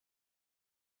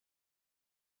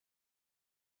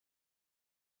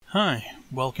Hi,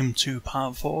 welcome to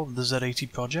part 4 of the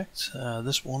Z80 Project.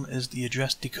 This one is the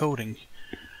address decoding.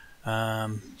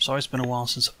 Sorry it's been a while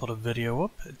since I put a video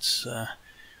up.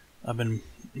 I've been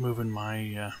moving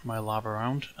my lab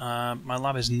around. My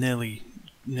lab is nearly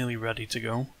ready to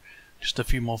go. Just a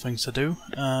few more things to do,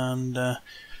 and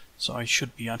so I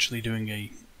should be actually doing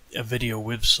a video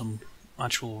with some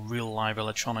actual real live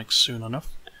electronics soon enough.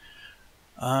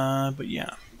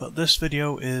 But this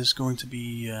video is going to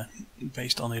be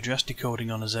based on the address decoding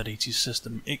on a Z80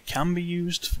 system. It can be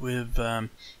used with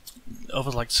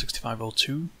others like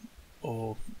 6502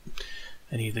 or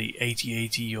any of the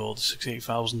 8080 or the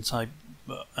 68000 type,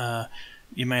 but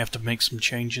you may have to make some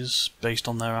changes based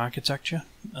on their architecture.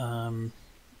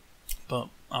 But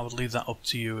I would leave that up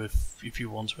to you if you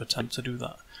want to attempt to do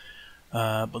that.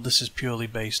 But this is purely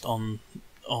based on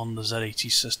the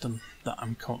Z80 system that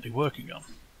I'm currently working on.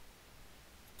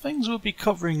 Things we'll be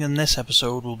covering in this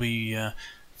episode will be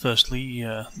firstly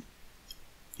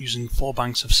using 4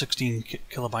 banks of 16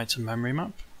 kilobytes of memory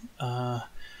map, and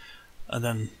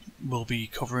then we'll be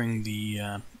covering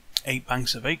the 8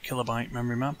 banks of 8 kilobyte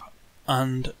memory map,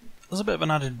 and as a bit of an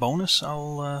added bonus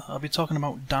I'll be talking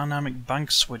about dynamic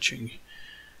bank switching,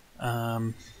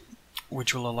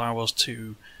 which will allow us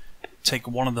to take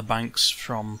one of the banks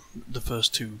from the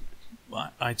first 2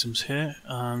 items here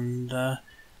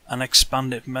and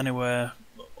expand it from anywhere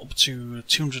up to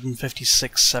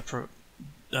 256 separate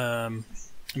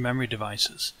memory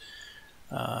devices.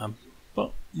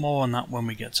 But more on that when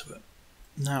we get to it.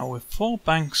 Now, with 4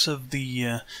 banks of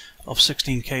 16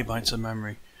 kbytes of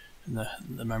memory in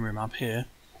the memory map here,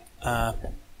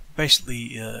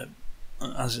 basically,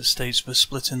 as it states, we're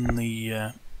splitting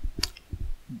the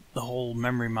whole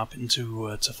memory map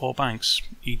into 4 banks,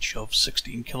 each of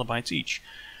 16 kilobytes each,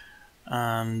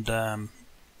 and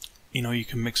you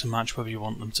can mix and match whether you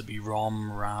want them to be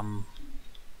ROM, RAM.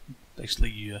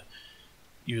 Basically,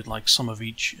 you'd like some of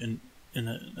each in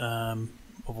it,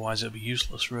 otherwise it would be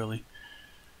useless, really.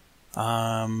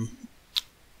 But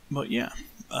yeah,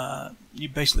 you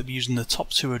basically be using the top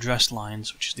 2 address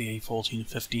lines, which is the A14 and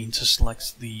 15, to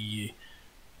select the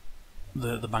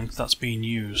bank that's being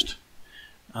used.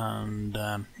 And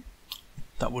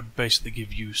that would basically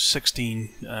give you 16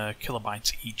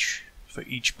 kilobytes each for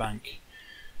each bank,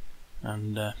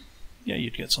 and yeah,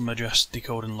 you'd get some address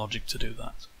decoding logic to do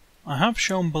that. I have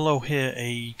shown below here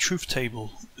a truth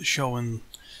table showing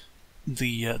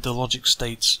the logic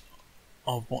states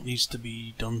of what needs to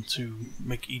be done to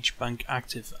make each bank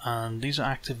active, and these are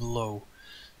active low,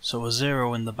 so a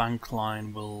 0 in the bank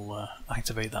line will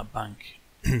activate that bank.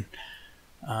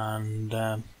 And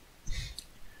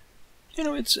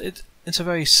it's a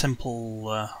very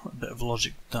simple bit of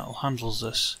logic that handles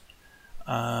this.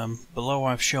 Below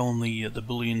I've shown the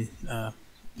Boolean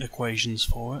equations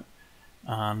for it,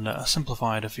 and I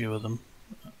simplified a few of them.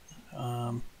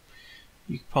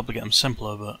 You could probably get them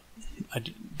simpler, but I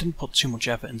didn't put too much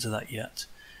effort into that yet,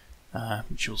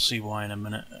 which you'll see why in a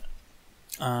minute.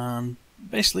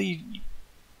 Basically,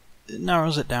 it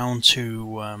narrows it down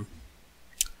to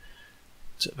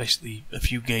basically a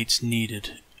few gates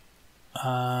needed.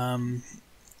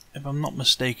 If I'm not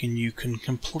mistaken, you can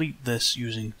complete this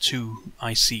using 2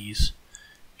 ICs,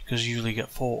 because you usually get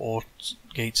 4 OR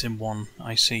gates in one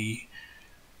IC,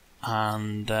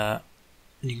 and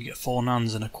you can get 4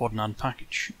 NANDs in a quad NAND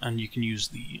package, and you can use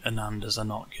a NAND as a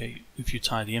NOT gate if you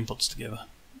tie the inputs together.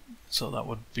 So that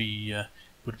would be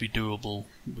doable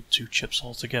with 2 chips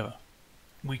altogether.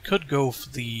 We could go for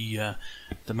the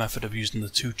method of using the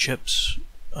 2 chips,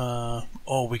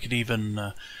 or we could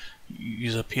even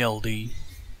use a PLD,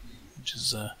 which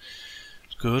is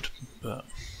good, but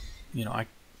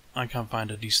I can't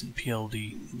find a decent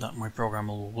PLD that my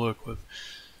programmer will work with,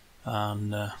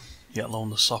 and yet alone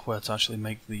the software to actually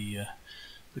make the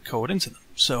code into them.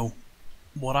 So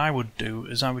what I would do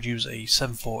is I would use a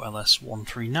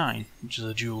 74LS139, which is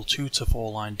a dual 2 to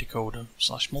 4 line decoder /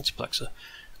 multiplexer.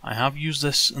 I have used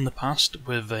this in the past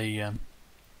with a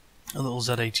little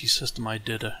Z80 system I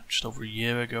did just over a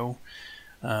year ago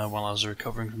while I was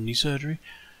recovering from knee surgery,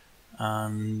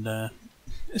 and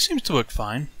it seems to work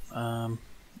fine. I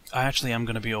actually am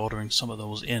going to be ordering some of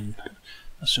those in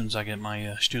as soon as I get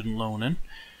my student loan in,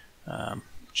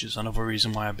 which is another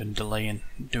reason why I've been delaying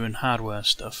doing hardware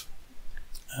stuff,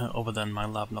 other than my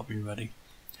lab not being ready.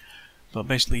 But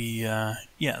basically, yeah,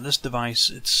 this device,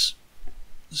 it's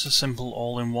a simple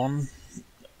all-in-one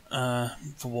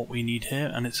for what we need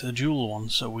here, and it's a dual one,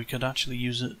 so we could actually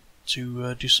use it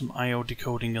to do some I/O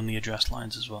decoding on the address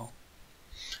lines as well.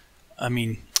 I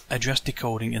mean, address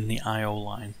decoding in the I/O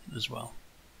line as well.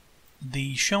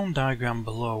 The shown diagram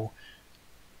below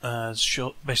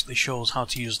basically shows how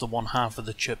to use the 1/2 of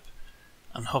the chip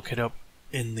and hook it up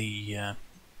in the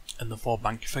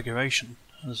 4-bank configuration,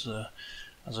 as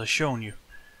I've shown you.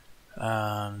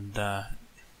 And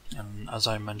as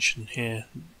I mentioned here,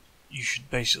 you should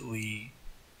basically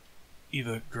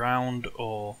either ground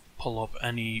or pull up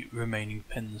any remaining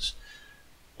pins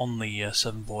on the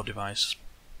 7-board device,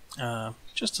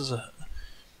 just as a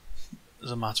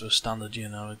matter of standard. You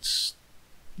know, it's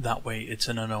that way it's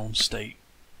in a known state.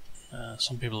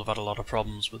 Some people have had a lot of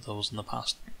problems with those in the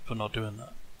past for not doing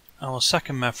that. Our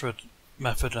second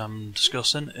method I'm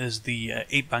discussing is the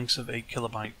 8 banks of 8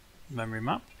 kilobyte memory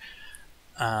map.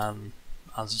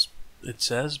 As it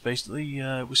says, basically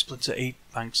we split to 8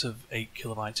 banks of 8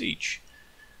 kilobytes each.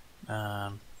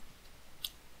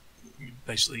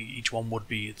 Basically each one would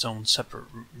be its own separate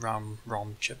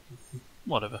ROM chip,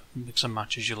 whatever, mix and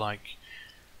match as you like.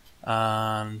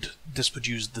 And this would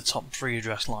use the top 3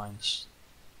 address lines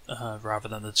rather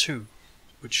than the 2,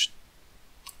 which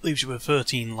leaves you with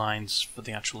 13 lines for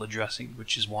the actual addressing,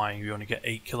 which is why you only get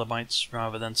 8 kilobytes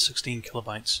rather than 16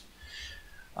 kilobytes.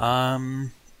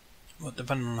 But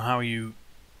depending on how you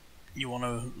want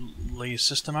to lay your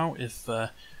system out, if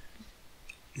 8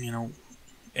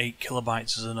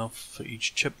 kilobytes is enough for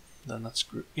each chip, then that's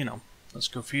good. That's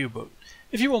good for you. But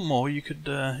if you want more, you could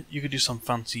do some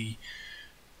fancy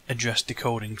address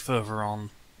decoding further on,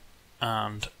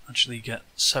 and actually get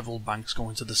several banks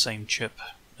going to the same chip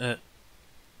at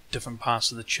different parts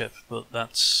of the chip. But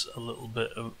that's a little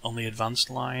bit on the advanced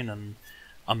line, and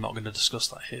I'm not going to discuss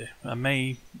that here. I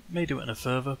may do it in a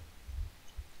further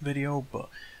video, but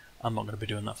I'm not going to be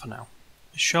doing that for now.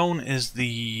 Shown is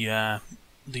the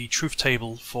truth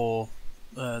table for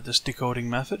this decoding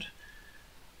method,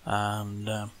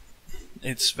 and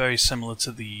it's very similar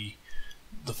to the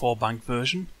 4-bank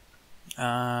version,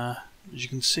 as you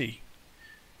can see.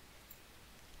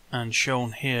 And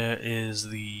shown here is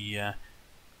the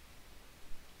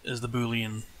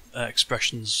Boolean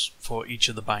expressions for each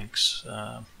of the banks.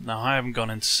 Now I haven't gone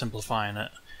into simplifying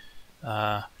it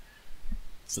for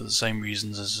the same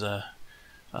reasons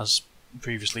as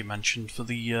previously mentioned for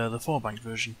the 4-bank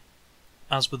version.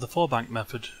 As with the 4-bank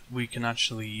method, we can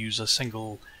actually use a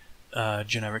single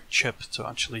generic chip to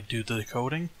actually do the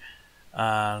decoding.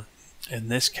 In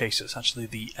this case, it's actually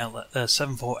the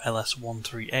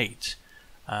 74LS138.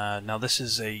 Now this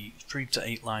is a 3 to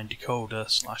 8 line decoder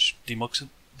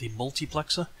 /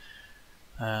 demultiplexer.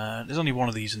 There's only one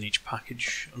of these in each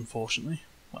package, unfortunately.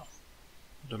 Well,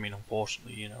 I don't mean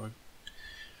unfortunately,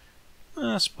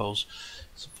 I suppose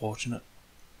it's unfortunate.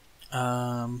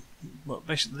 But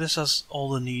basically this has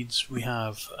all the needs we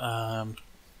have.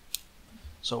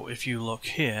 So if you look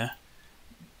here,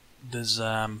 there's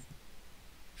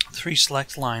 3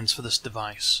 select lines for this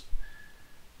device.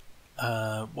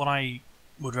 What I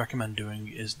would recommend doing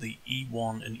is the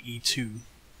E1 and E2,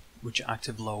 which are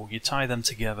active low. You tie them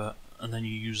together and then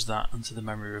you use that into the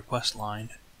memory request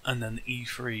line, and then the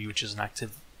E3, which is an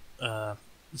active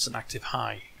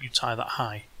high. You tie that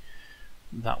high.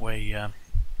 That way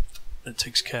it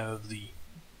takes care of the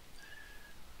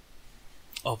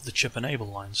chip enable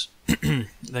lines.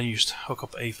 Then you just hook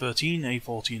up A13,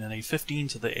 A14 and A15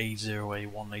 to the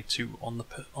A0, A1, A2 on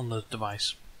the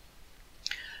device.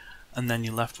 And then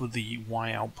you're left with the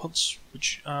Y outputs,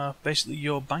 which are basically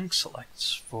your bank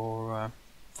selects for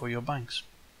your banks.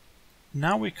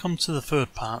 Now we come to the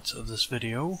third part of this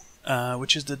video,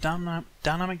 which is the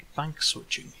dynamic bank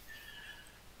switching.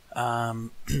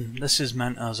 This is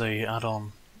meant as a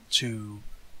add-on to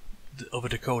the other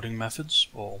decoding methods,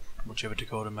 or whichever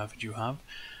decoding method you have.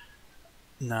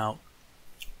 Now,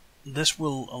 this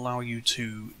will allow you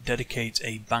to dedicate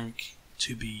a bank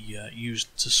to be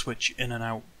used to switch in and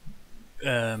out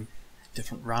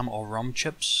different RAM or ROM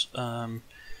chips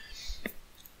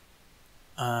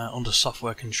under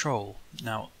software control.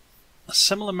 Now, a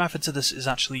similar method to this is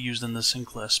actually used in the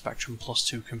Sinclair Spectrum Plus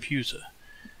 2 computer,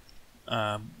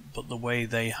 but the way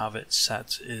they have it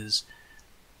set is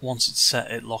once it's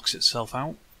set, it locks itself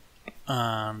out,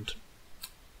 and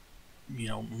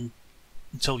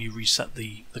until you reset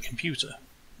the computer,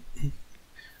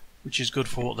 which is good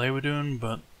for what they were doing,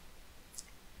 but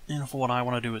for what I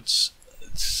want to do, it's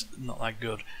not that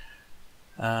good.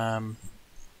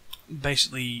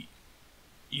 Basically,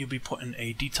 you'll be putting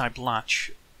a D-type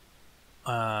latch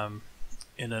in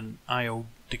an I/O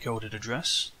decoded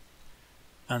address,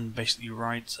 and basically you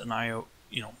write an I/O,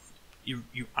 you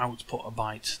output a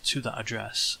byte to that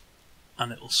address,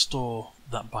 and it'll store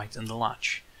that byte in the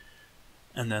latch,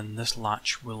 and then this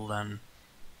latch will then,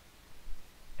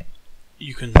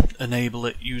 you can enable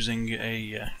it using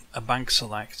a bank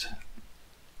select,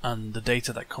 and the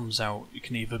data that comes out, it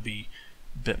can either be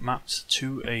bitmapped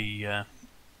to a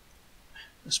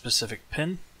specific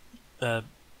pin.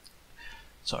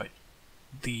 Sorry,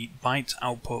 the byte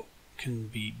output can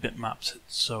be bitmapped,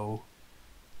 so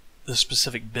the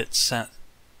specific bit set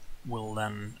will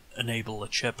then enable a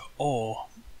chip, or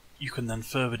you can then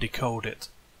further decode it,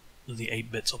 the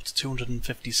 8 bits, up to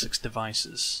 256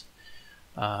 devices.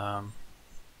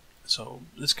 So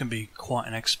this can be quite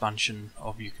an expansion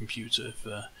of your computer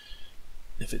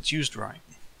if it's used right.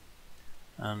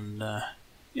 And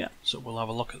yeah, so we'll have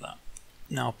a look at that.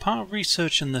 Now, part of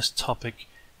researching this topic,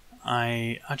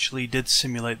 I actually did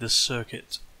simulate this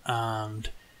circuit,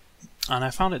 and I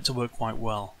found it to work quite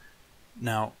well.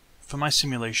 Now, for my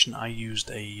simulation, I used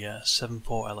a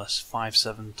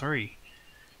 74LS573,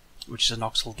 which is an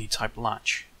Oxel D-type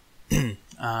latch,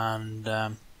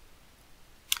 and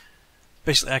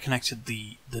basically I connected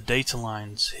the data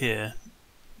lines here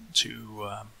to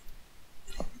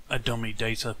a dummy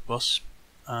data bus.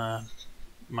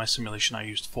 My simulation I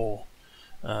used 4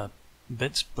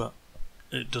 bits, but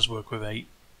it does work with 8.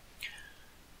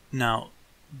 Now,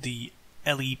 the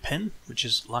LE pin, which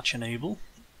is latch enable,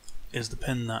 is the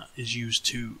pin that is used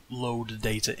to load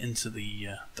data into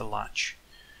the latch.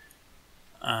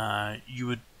 You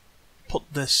would put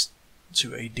this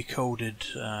to a decoded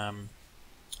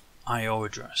I/O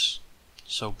address.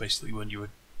 So basically, when you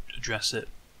would address it,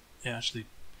 it actually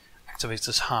activates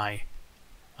as high,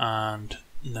 and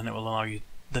then it will allow you.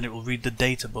 Then it will read the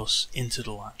data bus into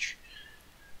the latch.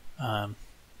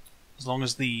 As long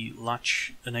as the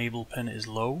latch enable pin is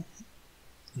low,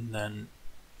 then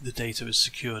the data is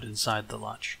secured inside the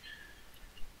latch.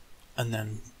 And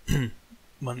then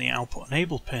when the output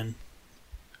enable pin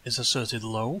is asserted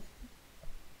low,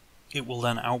 it will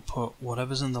then output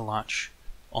whatever's in the latch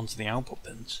onto the output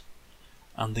pins,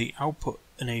 and the output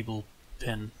enable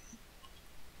pin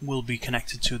will be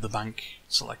connected to the bank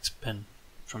select pin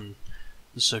from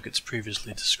the circuits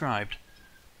previously described,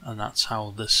 and that's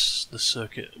how this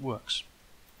circuit works.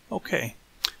 Okay,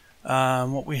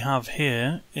 what we have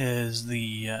here is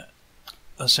a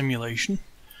simulation.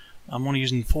 I'm only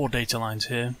using 4 data lines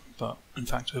here, but in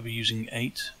fact we'll be using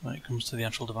 8 when it comes to the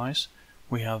actual device.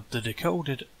 We have the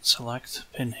decoded select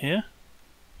pin here,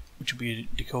 which will be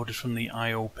decoded from the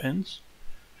I/O pins.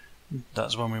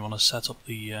 That's when we want to set up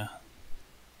the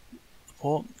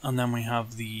port, and then we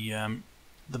have the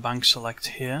bank select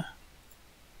here.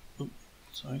 Oops,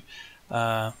 sorry.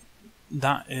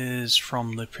 That is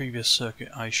from the previous circuit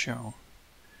I shown.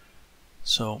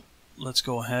 So let's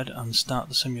go ahead and start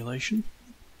the simulation.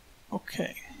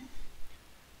 Okay.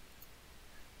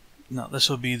 Now this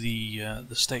will be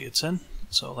the state it's in.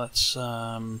 So let's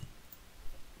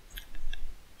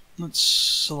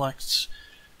select.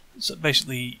 So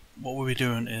basically, what we'll be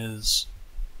doing is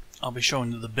I'll be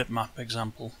showing the bitmap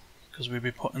example, because we'll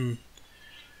be putting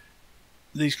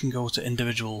these can go to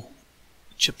individual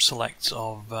chip selects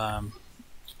of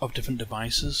different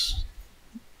devices,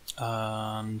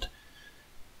 and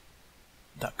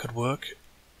that could work,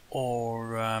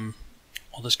 or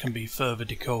this can be further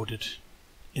decoded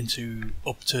into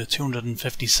up to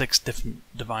 256 different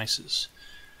devices.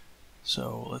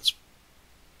 So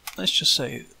let's just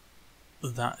say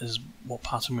that is what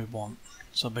pattern we want.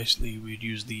 So basically we'd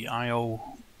use the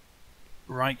IO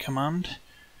write command.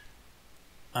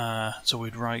 So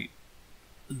we'd write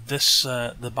this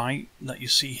the byte that you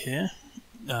see here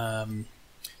to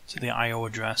the IO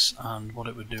address, and what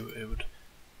it would do, it would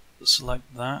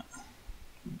select that.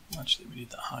 Actually, we need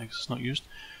that high because it's not used.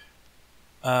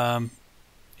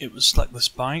 It would select this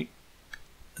byte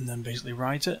and then basically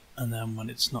write it, and then when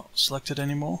it's not selected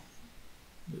anymore,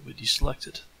 it would deselect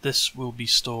it. This will be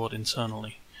stored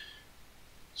internally,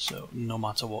 so no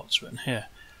matter what's written here.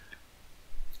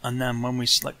 And then when we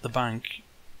select the bank,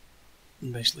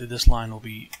 basically this line will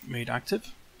be made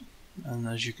active, and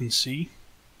as you can see,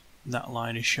 that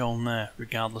line is shown there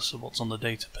regardless of what's on the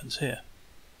data pins here.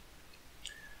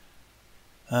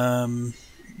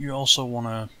 You also want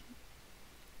to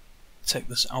take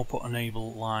this output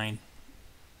enable line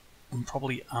and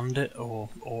probably AND it or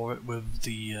it with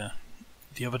the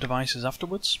other devices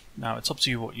afterwards. Now it's up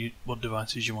to you what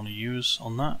devices you want to use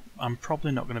on that. I'm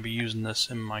probably not going to be using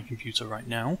this in my computer right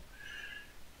now.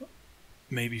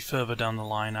 Maybe further down the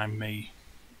line I may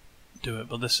do it,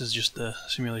 but this is just a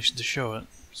simulation to show it.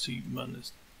 See, when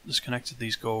it's disconnected,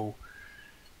 these go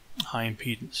high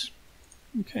impedance.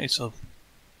 Okay, so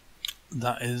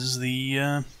that is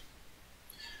the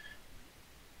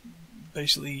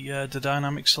basically the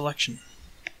dynamic selection.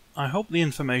 I hope the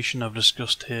information I've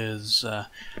discussed here is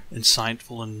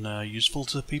insightful and useful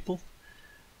to people.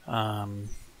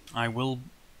 I will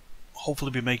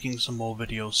hopefully be making some more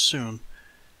videos soon.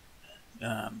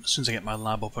 As soon as I get my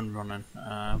lab up and running,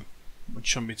 which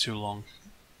shouldn't be too long.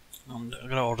 And I'm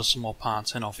gonna order some more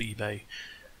parts in off eBay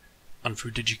and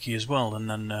through DigiKey as well, and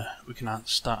then we can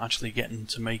start actually getting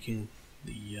to making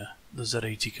the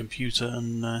Z80 computer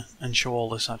and show all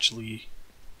this actually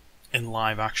in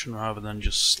live action rather than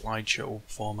just slideshow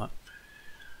format.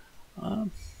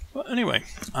 But anyway,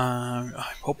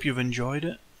 I hope you've enjoyed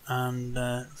it, and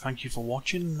thank you for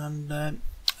watching, and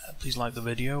please like the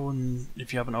video, and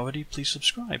if you haven't already, please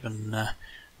subscribe, and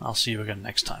I'll see you again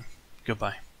next time.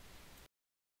 Goodbye.